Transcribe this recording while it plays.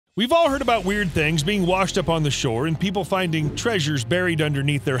We've all heard about weird things being washed up on the shore and people finding treasures buried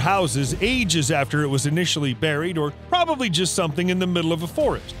underneath their houses ages after it was initially buried, or probably just something in the middle of a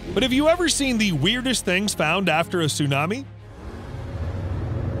forest. But have you ever seen the weirdest things found after a tsunami?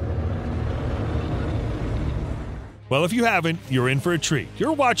 Well, if you haven't, you're in for a treat.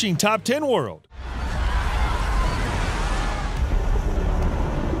 You're watching Top 10 World.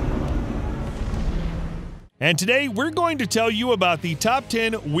 And today, we're going to tell you about the top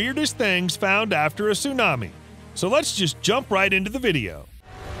 10 weirdest things found after a tsunami. So let's just jump right into the video.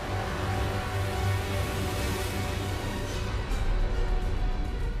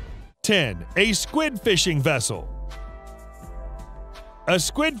 (10) A squid fishing vessel. A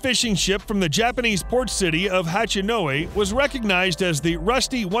squid fishing ship from the Japanese port city of Hachinohe was recognized as the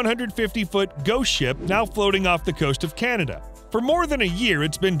rusty 150-foot ghost ship now floating off the coast of Canada. For more than a year,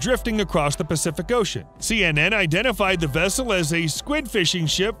 it's been drifting across the Pacific Ocean. CNN identified the vessel as a squid fishing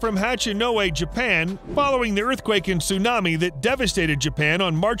ship from Hachinohe, Japan, following the earthquake and tsunami that devastated Japan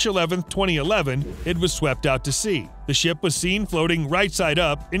on March 11, 2011. It was swept out to sea. The ship was seen floating right side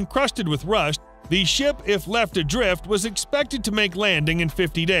up, encrusted with rust. The ship, if left adrift, was expected to make landing in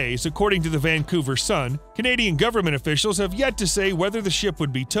 50 days, according to the Vancouver Sun. Canadian government officials have yet to say whether the ship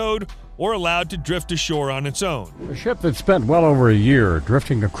would be towed or allowed to drift ashore on its own. A ship that spent well over a year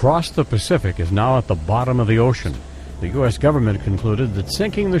drifting across the Pacific is now at the bottom of the ocean. The U.S. government concluded that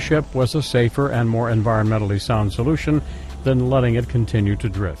sinking the ship was a safer and more environmentally sound solution than letting it continue to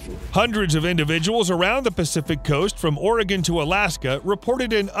drift. Hundreds of individuals around the Pacific coast from Oregon to Alaska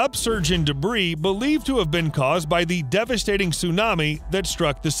reported an upsurge in debris believed to have been caused by the devastating tsunami that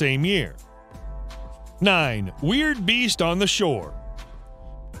struck the same year. 9. Weird beast on the shore.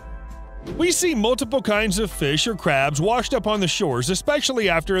 We see multiple kinds of fish or crabs washed up on the shores, especially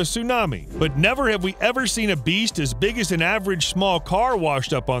after a tsunami. But never have we ever seen a beast as big as an average small car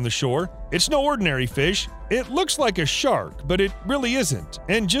washed up on the shore. It's no ordinary fish. It looks like a shark, but it really isn't.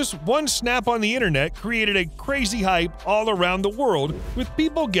 And just one snap on the internet created a crazy hype all around the world, with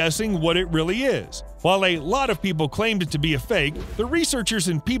people guessing what it really is. While a lot of people claimed it to be a fake, the researchers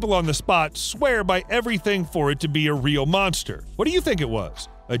and people on the spot swear by everything for it to be a real monster. What do you think it was?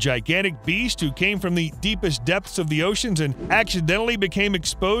 A gigantic beast who came from the deepest depths of the oceans and accidentally became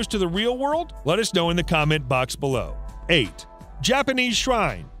exposed to the real world? Let us know in the comment box below. 8. Japanese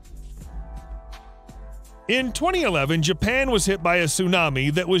shrine. In 2011, Japan was hit by a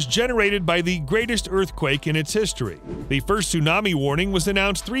tsunami that was generated by the greatest earthquake in its history. The first tsunami warning was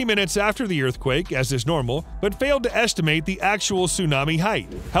announced 3 minutes after the earthquake, as is normal, but failed to estimate the actual tsunami height.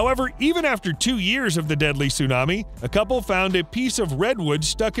 However, even after 2 years of the deadly tsunami, a couple found a piece of redwood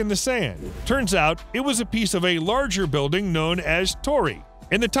stuck in the sand. Turns out, it was a piece of a larger building known as torii.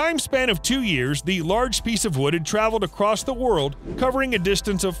 In the time span of 2 years, the large piece of wood had traveled across the world, covering a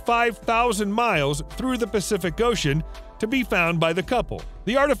distance of 5,000 miles through the Pacific Ocean to be found by the couple.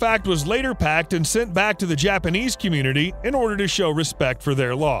 The artifact was later packed and sent back to the Japanese community in order to show respect for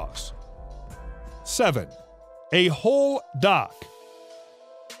their loss. 7. A whole dock.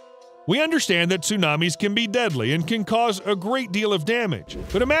 We understand that tsunamis can be deadly and can cause a great deal of damage,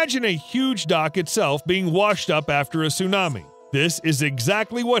 but imagine a huge dock itself being washed up after a tsunami. This is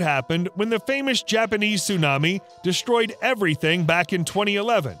exactly what happened when the famous Japanese tsunami destroyed everything back in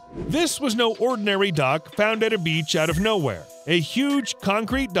 2011. This was no ordinary dock found at a beach out of nowhere. A huge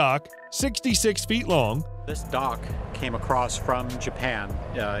concrete dock, 66 feet long. This dock came across from Japan.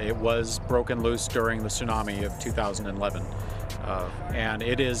 It was broken loose during the tsunami of 2011. And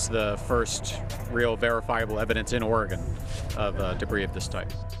it is the first real verifiable evidence in Oregon of debris of this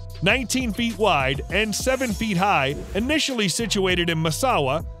type. 19 feet wide and 7 feet high, initially situated in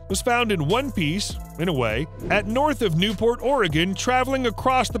Masawa, was found in one piece, in a way, at north of Newport, Oregon, traveling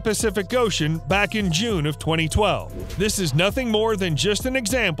across the Pacific Ocean back in June of 2012. This is nothing more than just an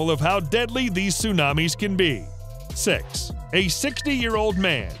example of how deadly these tsunamis can be. 6. A 60-year-old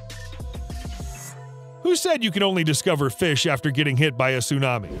man. Who said you can only discover fish after getting hit by a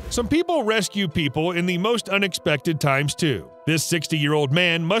tsunami? Some people rescue people in the most unexpected times too. This 60-year-old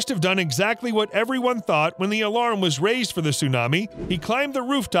man must have done exactly what everyone thought when the alarm was raised for the tsunami. He climbed the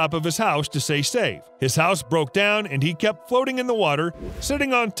rooftop of his house to stay safe. His house broke down and he kept floating in the water,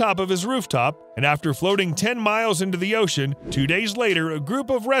 sitting on top of his rooftop, and after floating 10 miles into the ocean, 2 days later a group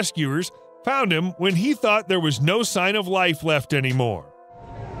of rescuers found him when he thought there was no sign of life left anymore.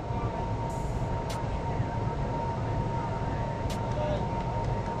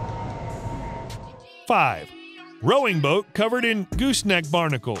 5. Rowing boat covered in gooseneck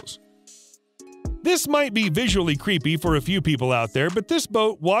barnacles. This might be visually creepy for a few people out there, but this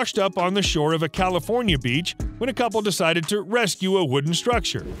boat washed up on the shore of a California beach when a couple decided to rescue a wooden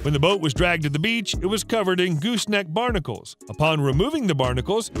structure. When the boat was dragged to the beach, it was covered in gooseneck barnacles. Upon removing the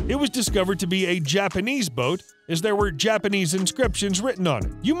barnacles, it was discovered to be a Japanese boat, as there were Japanese inscriptions written on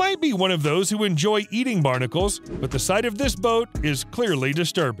it. You might be one of those who enjoy eating barnacles, but the sight of this boat is clearly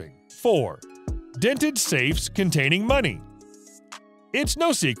disturbing. 4. Dented safes containing money. It's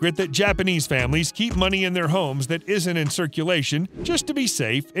no secret that Japanese families keep money in their homes that isn't in circulation just to be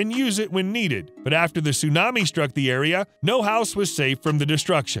safe and use it when needed. But after the tsunami struck the area, no house was safe from the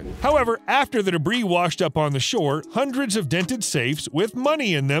destruction. However, after the debris washed up on the shore, hundreds of dented safes with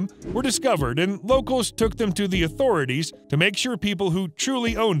money in them were discovered, and locals took them to the authorities to make sure people who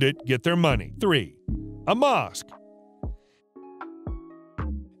truly owned it get their money. 3. A mosque.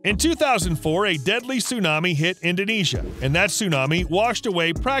 In 2004, a deadly tsunami hit Indonesia, and that tsunami washed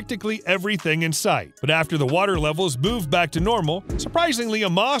away practically everything in sight. But after the water levels moved back to normal, surprisingly, a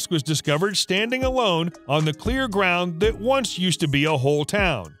mosque was discovered standing alone on the clear ground that once used to be a whole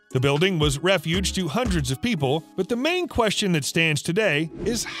town. The building was refuge to hundreds of people, but the main question that stands today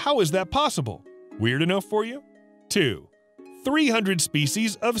is, how is that possible? Weird enough for you? 2. 300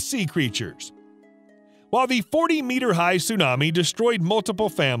 species of sea creatures. While the 40-meter-high tsunami destroyed multiple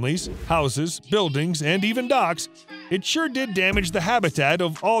families, houses, buildings, and even docks, it sure did damage the habitat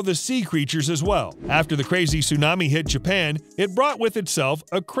of all the sea creatures as well. After the crazy tsunami hit Japan, it brought with itself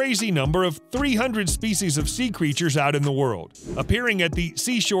a crazy number of 300 species of sea creatures out in the world, appearing at the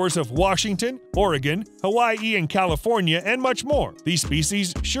seashores of Washington, Oregon, Hawaii, and California, and much more. These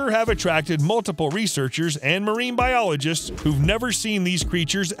species sure have attracted multiple researchers and marine biologists who've never seen these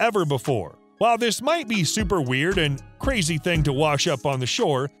creatures ever before. While this might be super weird and crazy thing to wash up on the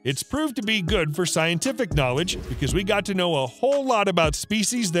shore, it's proved to be good for scientific knowledge because we got to know a whole lot about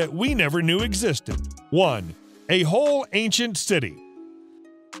species that we never knew existed. 1. A whole ancient city.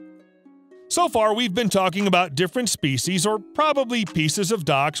 So far, we've been talking about different species or probably pieces of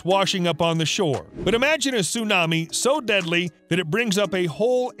docks washing up on the shore. But imagine a tsunami so deadly that it brings up a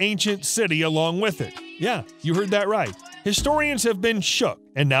whole ancient city along with it. Yeah, you heard that right. Historians have been shook,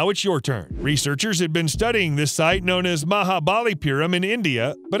 and now it's your turn. Researchers had been studying this site known as Mahabalipuram in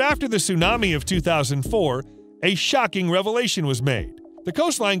India, but after the tsunami of 2004, a shocking revelation was made. The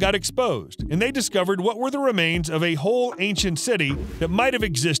coastline got exposed, and they discovered what were the remains of a whole ancient city that might have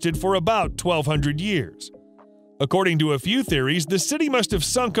existed for about 1,200 years. According to a few theories, the city must have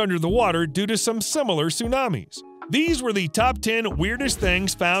sunk under the water due to some similar tsunamis. These were the top 10 weirdest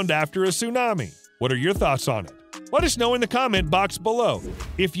things found after a tsunami. What are your thoughts on it? Let us know in the comment box below.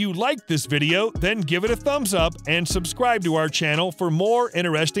 If you liked this video, then give it a thumbs up and subscribe to our channel for more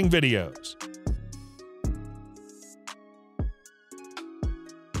interesting videos.